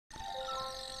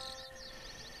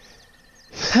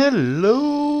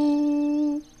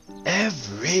Hello,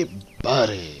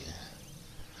 everybody.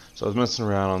 So I was messing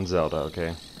around on Zelda,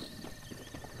 okay?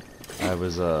 I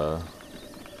was,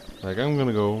 like, I'm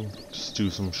gonna go just do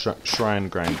some shrine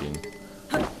grinding.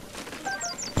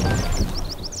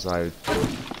 Because I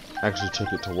actually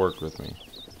took it to work with me.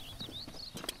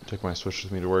 Took my Switch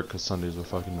with me to work because Sundays were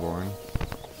fucking boring.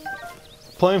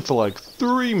 Playing for like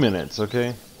 3 minutes,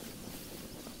 okay?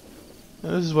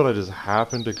 And this is what I just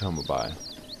happened to come by.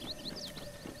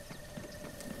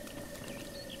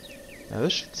 Now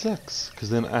this shit sucks, because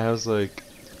then I was like,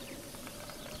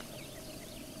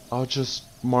 I'll just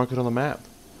mark it on the map.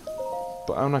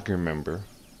 But I'm not gonna remember.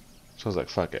 So I was like,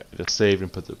 fuck it. I just saved and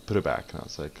put it back. And I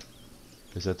was like,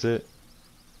 guess that's it.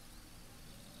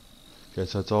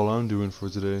 Guess that's all I'm doing for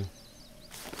today.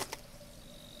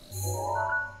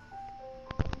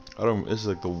 This is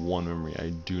like the one memory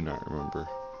I do not remember.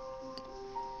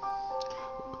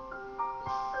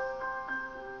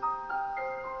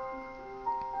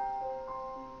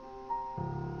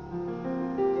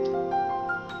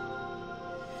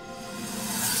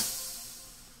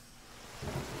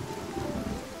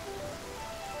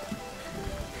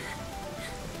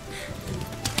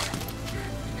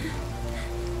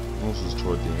 This is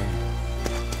toward the end.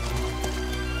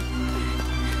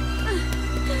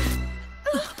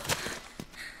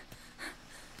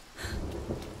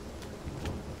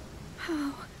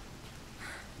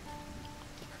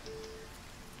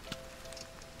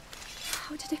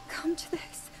 How did it come to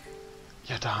this?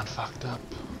 Yeah, Don fucked up.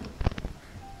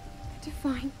 The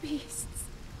divine beasts,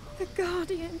 the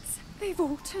guardians, they've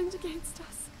all turned against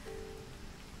us.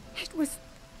 It was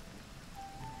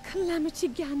Calamity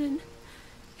Ganon.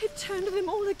 It turned them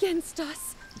all against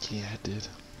us. Yeah, it did.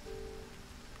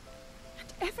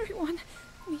 And everyone,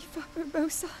 Mifa,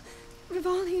 Urbosa,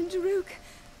 Rivali and Daruk,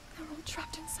 they're all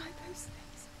trapped inside those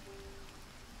things.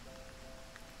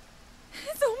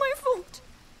 It's all my fault.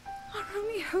 Our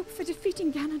only hope for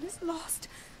defeating Ganon is lost.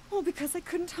 All because I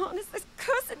couldn't harness this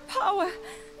cursed power.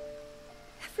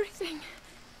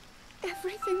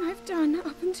 Everything I've done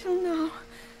up until now,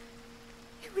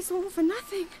 it was all for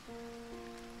nothing.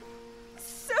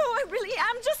 So I really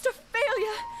am just a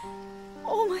failure.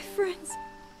 All my friends,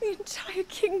 the entire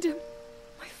kingdom,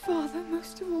 my father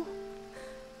most of all.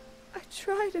 I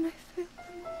tried and I failed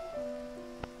them all.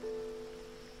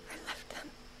 I left them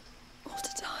all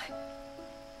to die.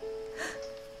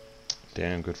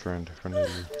 Damn, good friend. Friend of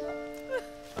you.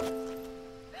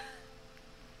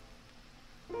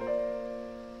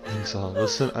 So,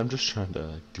 listen, I'm just trying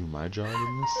to do my job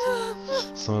in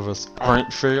this. Some of us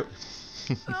aren't fail.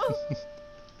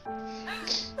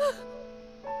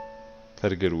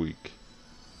 Had a good week.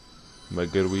 By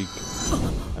good week,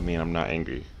 I mean I'm not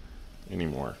angry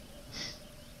anymore.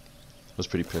 I was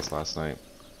pretty pissed last night.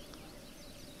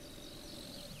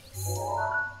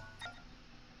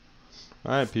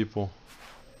 Alright, people.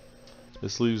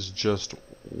 This leaves just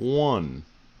one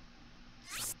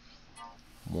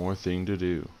more thing to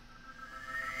do.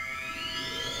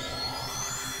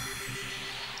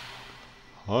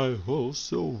 Hi ho,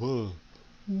 Silver.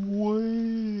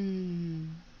 Way.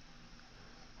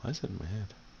 Why is that in my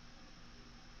head?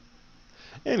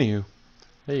 Anywho,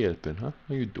 how you guys been, huh?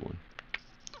 How you doing?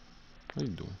 How you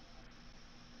doing?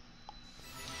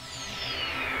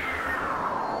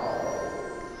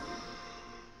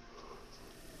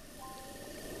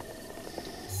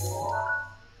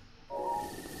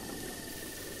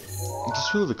 Is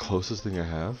this really the closest thing I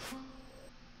have?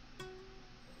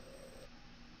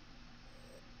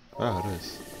 Ah, it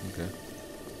is. Okay.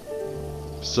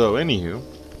 So, anywho.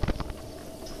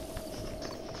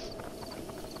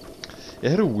 I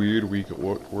had a weird week at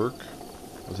work.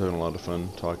 I was having a lot of fun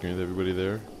talking with everybody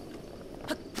there.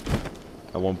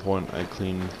 At one point, I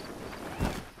cleaned...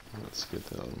 Let's get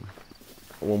that out.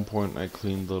 At one point, I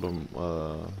cleaned the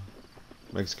little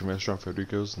Mexican restaurant,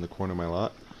 Federico's, in the corner of my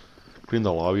lot. Cleaned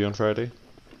the lobby on Friday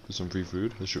for some free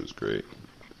food. This shit was great.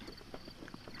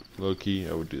 Low key,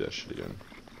 I would do that shit again.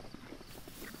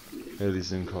 They had these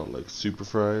things called like super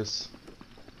fries.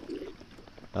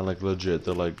 And like legit,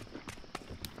 they're like,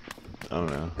 I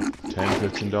don't know,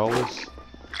 $10–15.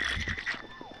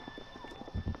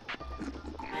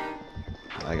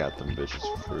 I got them bitches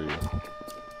for free.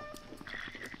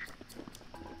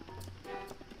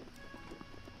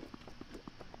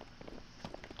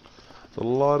 There's a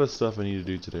lot of stuff I need to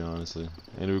do today, honestly.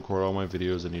 I need to record all my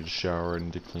videos, I need to shower, I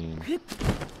need to clean.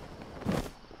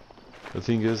 The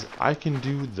thing is, I can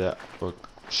do that. Look,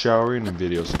 showering and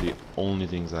videos are the only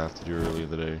things I have to do early in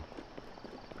the day.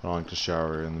 I don't like to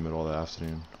shower in the middle of the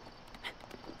afternoon.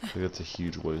 I think that's a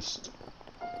huge waste.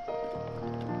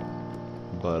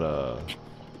 But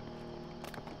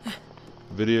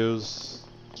videos,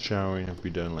 showering have to be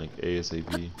done like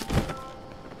ASAP.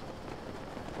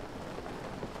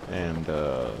 And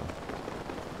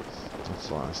what's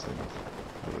the last thing?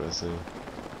 What did I say?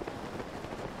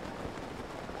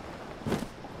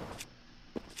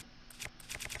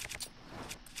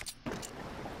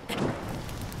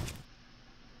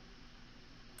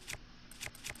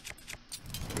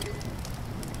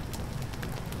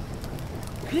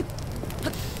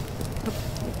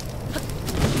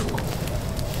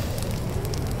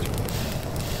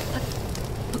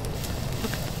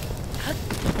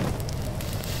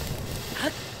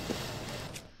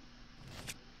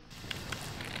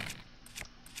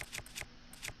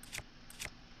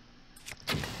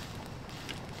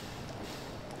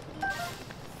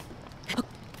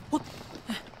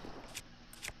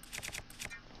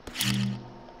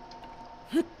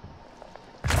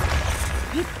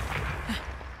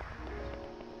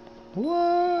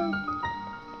 What?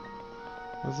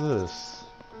 What's this?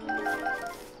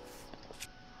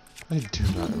 I do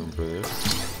not remember this.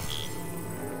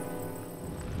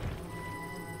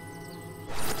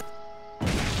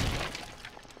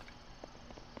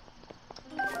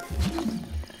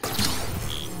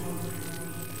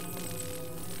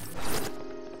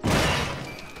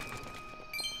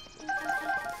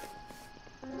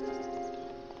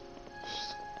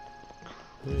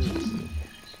 Crazy.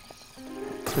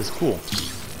 This is cool.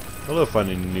 I love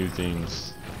finding new things.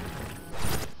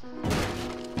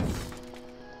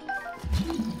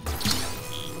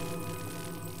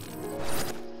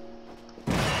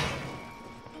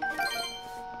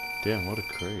 Damn, what a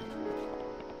crate.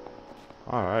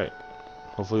 Alright.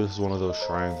 Hopefully this is one of those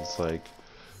shrines that's like,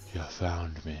 you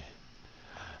found me.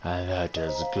 And that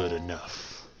is good enough.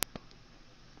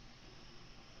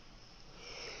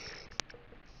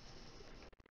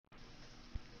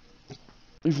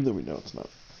 Even though we know it's not.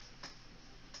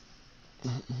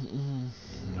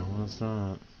 No, it's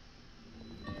not.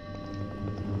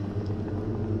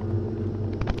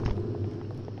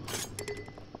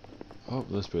 Oh,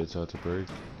 this bit's out to break.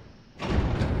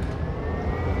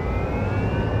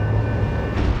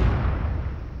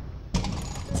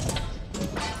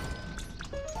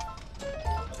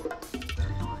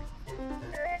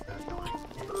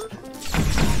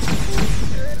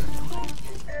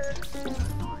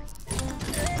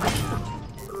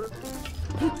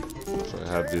 I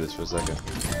have to do this for a second.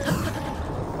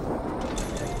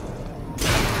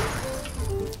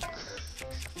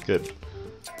 Good.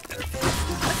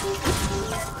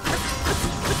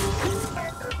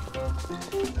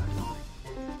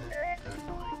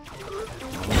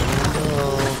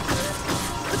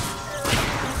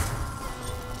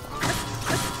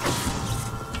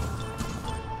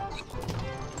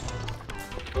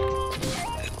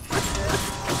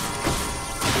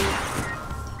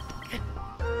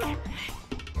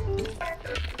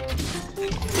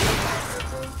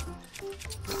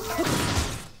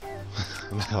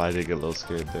 I did get a little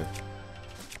scared there.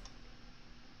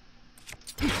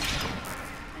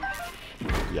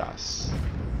 Yes.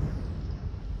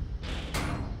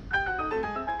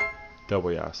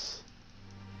 Double yes.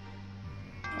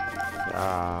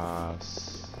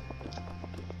 Yes.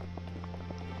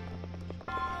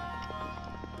 I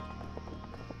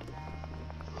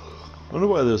wonder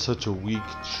why there's such a weak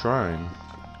shrine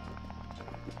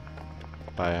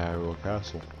by Hyrule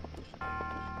Castle.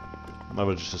 I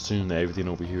would just assume that everything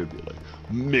over here would be like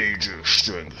major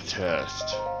strength test.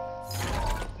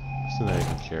 So that I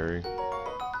can carry.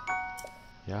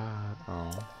 Yeah.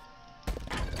 Oh.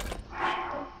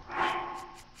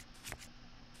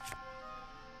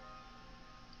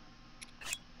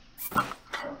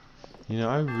 You know,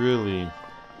 I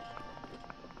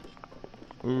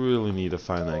really need to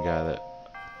find that guy that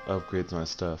upgrades my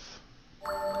stuff.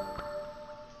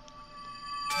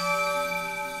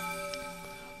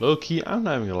 Low key, I'm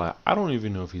not even gonna lie, I don't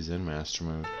even know if he's in master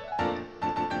mode.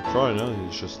 For all I know,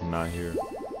 he's just not here.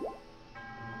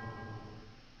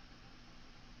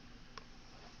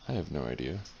 I have no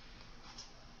idea.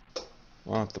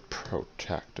 I'm not the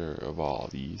protector of all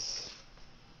these.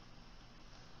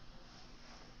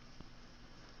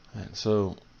 Alright,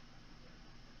 so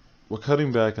we're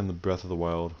cutting back on the Breath of the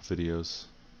Wild videos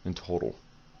in total.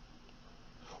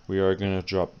 We are gonna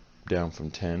drop down from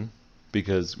 10.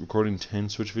 Because recording 10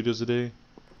 Switch videos a day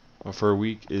for a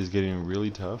week is getting really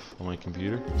tough on my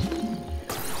computer.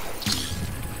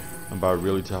 And by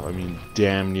really tough, I mean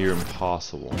damn near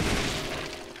impossible.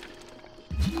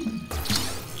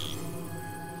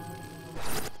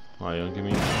 Oh, you don't give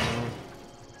me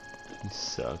you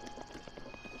suck.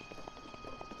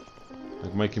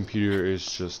 Like my computer is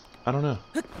just, I don't know.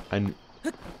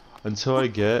 Until I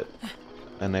get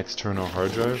an external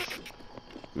hard drive.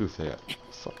 Oof, they got...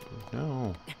 Fuck,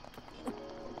 no.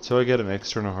 So I get an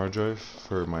external hard drive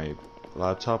for my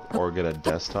laptop or get a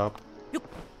desktop.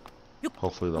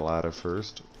 Hopefully the latter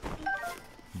first.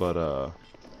 But,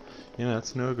 yeah,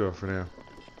 that's no-go for now.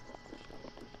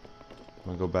 I'm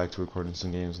gonna go back to recording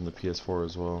some games on the PS4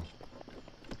 as well.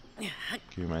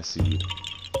 Give me my seed.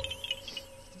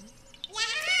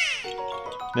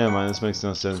 Never mind, this makes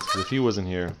no sense, because if he wasn't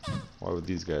here, why would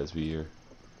these guys be here?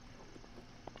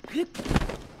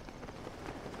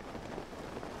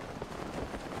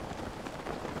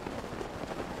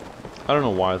 I don't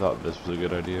know why I thought this was a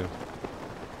good idea.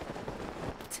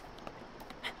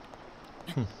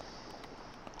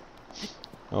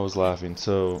 I was laughing,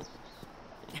 so...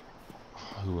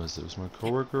 Who was it? Was my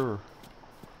coworker?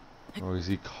 Or is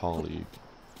he colleague?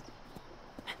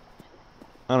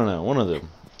 I don't know, one of them.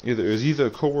 It was either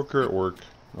a coworker at work,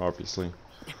 obviously,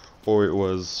 or it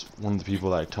was one of the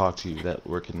people that I talk to that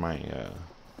work in my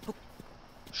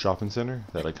shopping center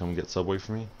that I come get Subway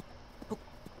for me.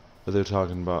 But they're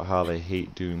talking about how they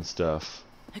hate doing stuff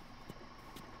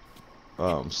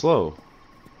slow.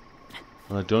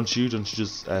 I'm like, don't you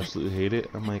just absolutely hate it?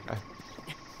 I'm like, I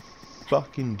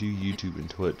fucking do YouTube and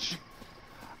Twitch.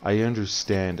 I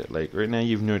understand it. Like, right now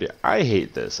you've no idea. I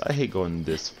hate this. I hate going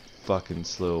this fucking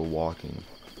slow walking.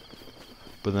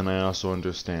 But then I also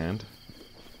understand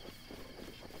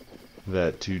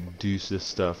that to do this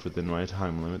stuff within my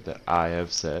time limit that I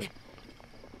have set,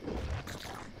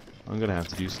 I'm gonna have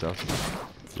to do stuff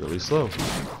really slow.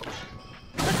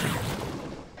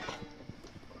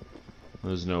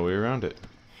 There's no way around it.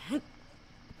 If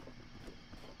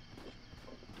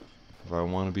I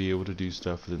want to be able to do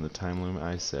stuff within the time limit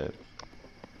I set,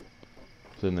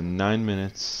 within the 9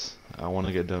 minutes I want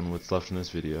to get done what's left in this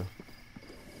video,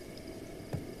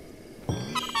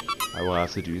 I will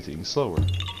have to do things slower.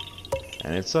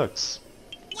 And it sucks.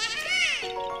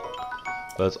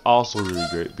 But it's also really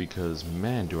great because,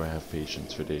 man, do I have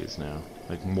patience for days now.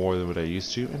 Like, more than what I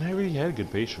used to, and I really had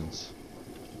good patience.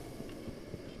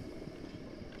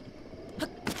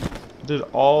 Did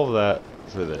all that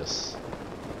for this.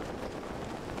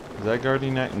 Is that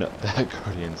Guardian active? No, that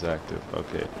Guardian's active.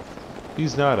 Okay.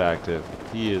 He's not active.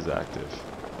 He is active.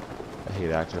 I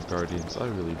hate active Guardians. I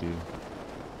really do.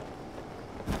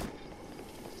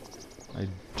 I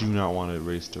do not want to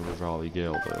race to Rivali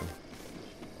Gale, though.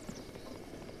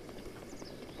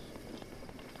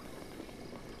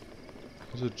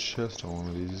 There's a chest on one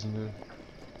of these, isn't there?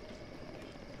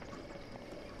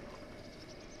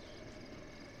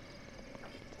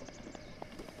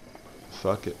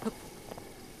 Fuck it.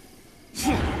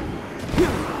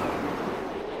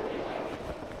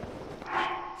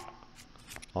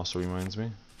 Also reminds me.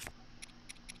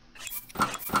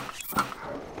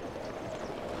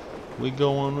 We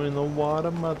going in the water,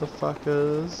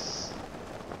 motherfuckers.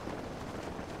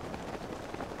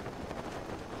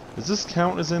 Does this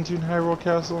count as entering Hyrule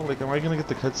Castle? Like, am I gonna get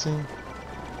the cutscene?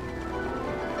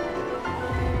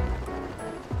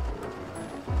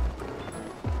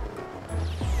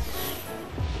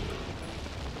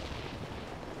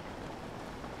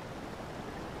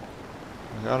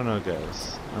 I don't know,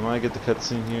 guys. I might get the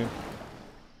cutscene here.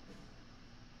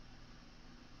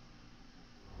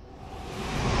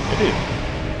 I did.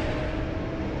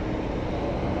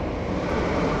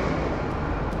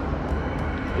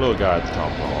 Little guy at the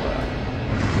top of all that.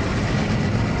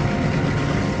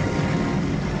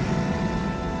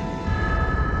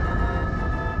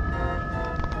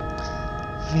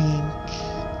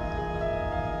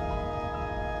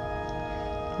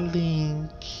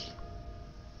 Link.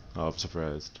 Oh, I'm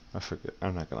surprised. I forget.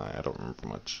 I'm not gonna lie. I don't remember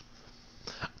much.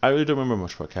 I really don't remember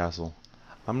much about Castle.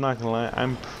 I'm not gonna lie.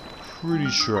 I'm pretty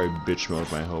sure I bitch mode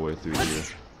my whole way through here.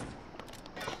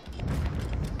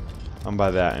 And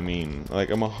by that I mean, like,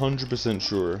 I'm 100%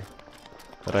 sure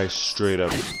that I straight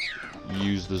up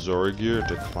use the Zora gear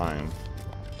to climb.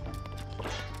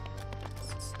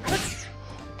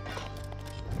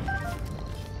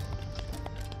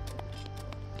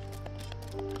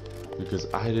 Because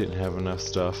I didn't have enough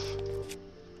stuff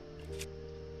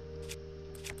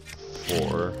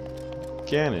for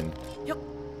Ganon. Yep.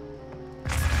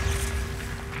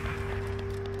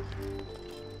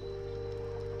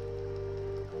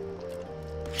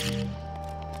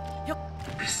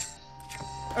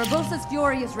 Urbosa's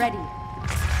fury is ready.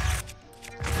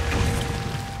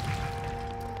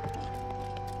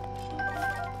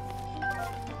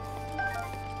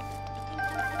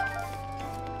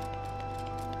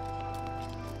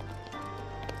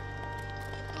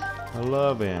 I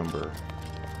love Amber.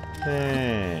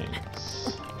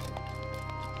 Thanks.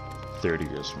 30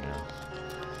 years from now.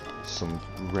 some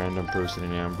random person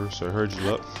in Amber, so I heard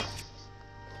you up.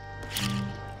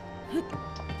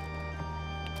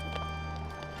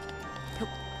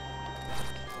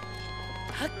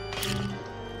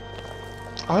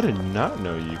 I did not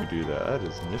know you could do that. That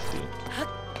is nifty.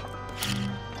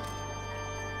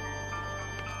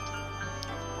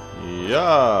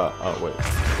 Yeah. Oh wait.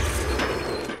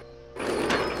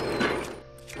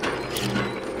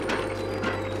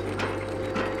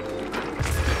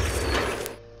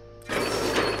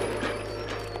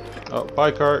 Oh,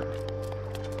 bye cart.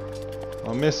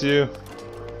 I'll miss you.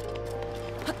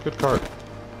 Good cart.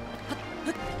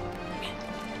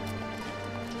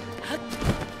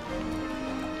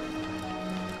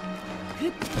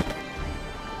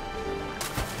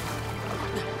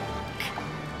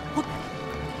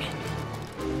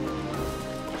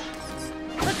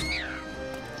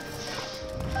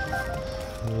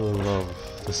 I love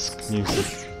this music.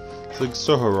 It's like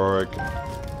so heroic.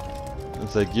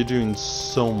 It's like you're doing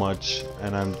so much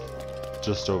and I'm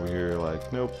just over here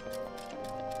like, nope.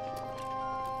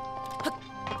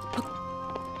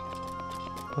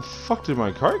 The fuck did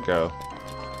my cart go?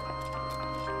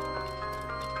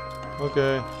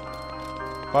 Okay.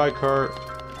 Bye cart.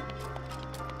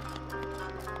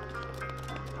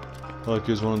 Look,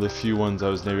 it was one of the few ones I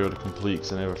was never able to complete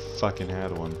because I never fucking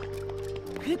had one.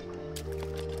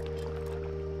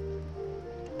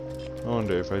 I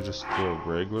wonder if I just throw a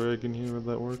regular egg in here, would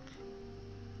that work?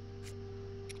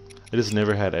 I just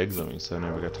never had eggs on me, so I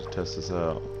never got to test this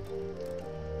out.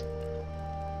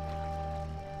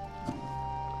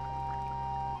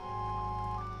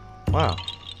 Wow.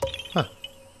 Huh.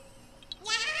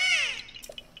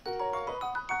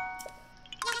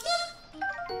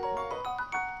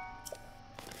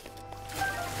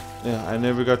 Yeah, I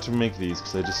never got to make these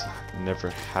because I just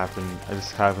never happened. I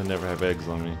just happen to never have eggs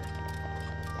on me.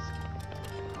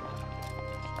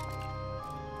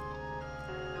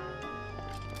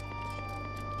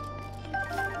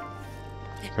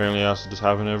 Apparently I also just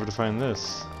happen never to find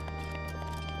this.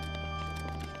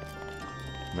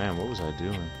 Man, what was I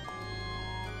doing?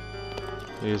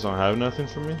 You guys don't have nothing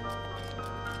for me?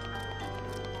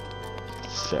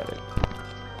 Pathetic.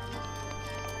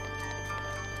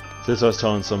 So that's what I was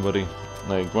telling somebody.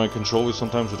 Like, my controller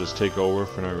sometimes will just take over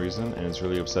for no reason, and it's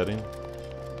really upsetting.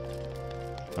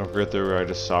 I forget there where I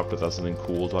just stopped. I thought something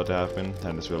cool was about to happen, and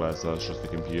I just realized that was just the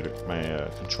computer, my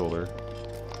controller.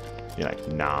 You're like,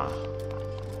 nah.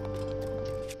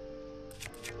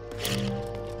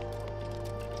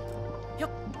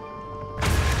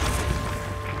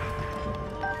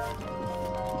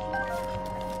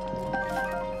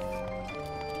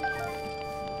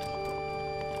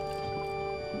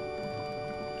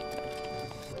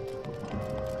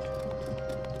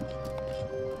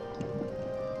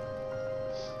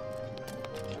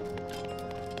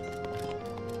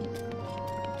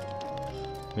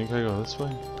 Think I go this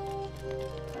way?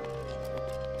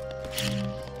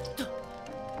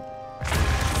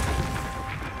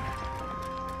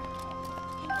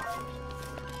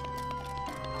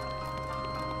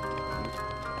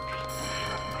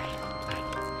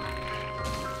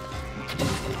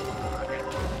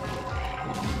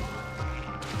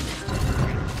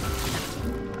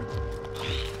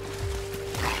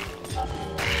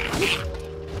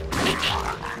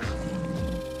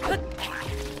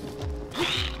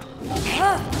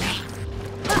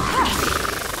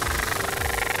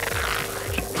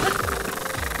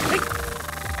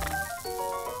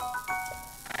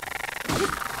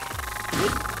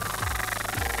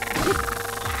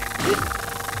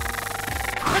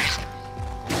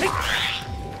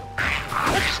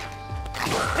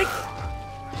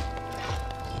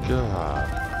 God.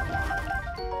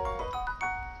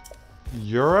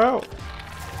 You're out.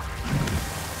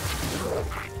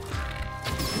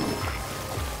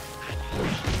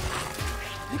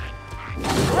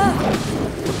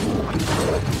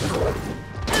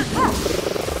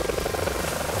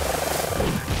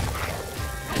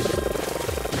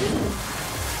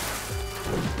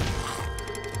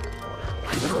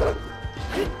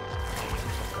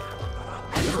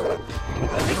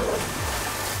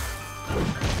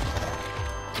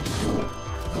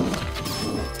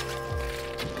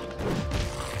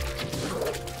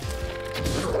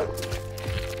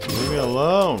 Leave me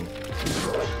alone.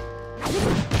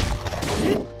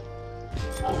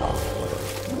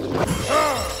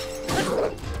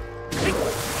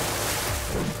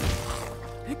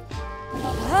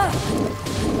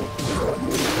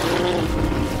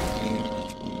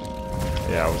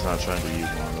 Yeah, I was not trying to use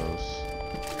one of those.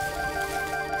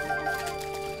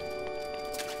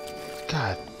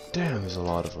 God damn, there's a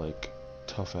lot of like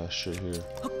tough ass shit here.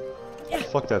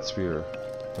 Fuck that spear.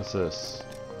 What's this?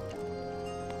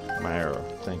 My arrow.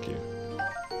 Thank you.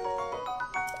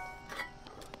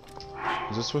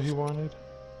 Is this what he wanted?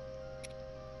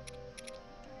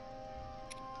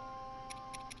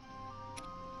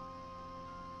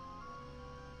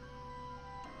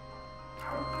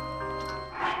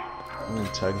 I mean,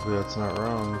 technically that's not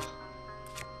wrong.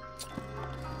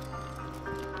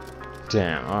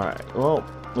 Damn, alright. Well,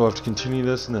 we'll have to continue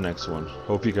this in the next one.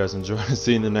 Hope you guys enjoy.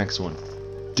 See you in the next one.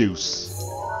 Deuce.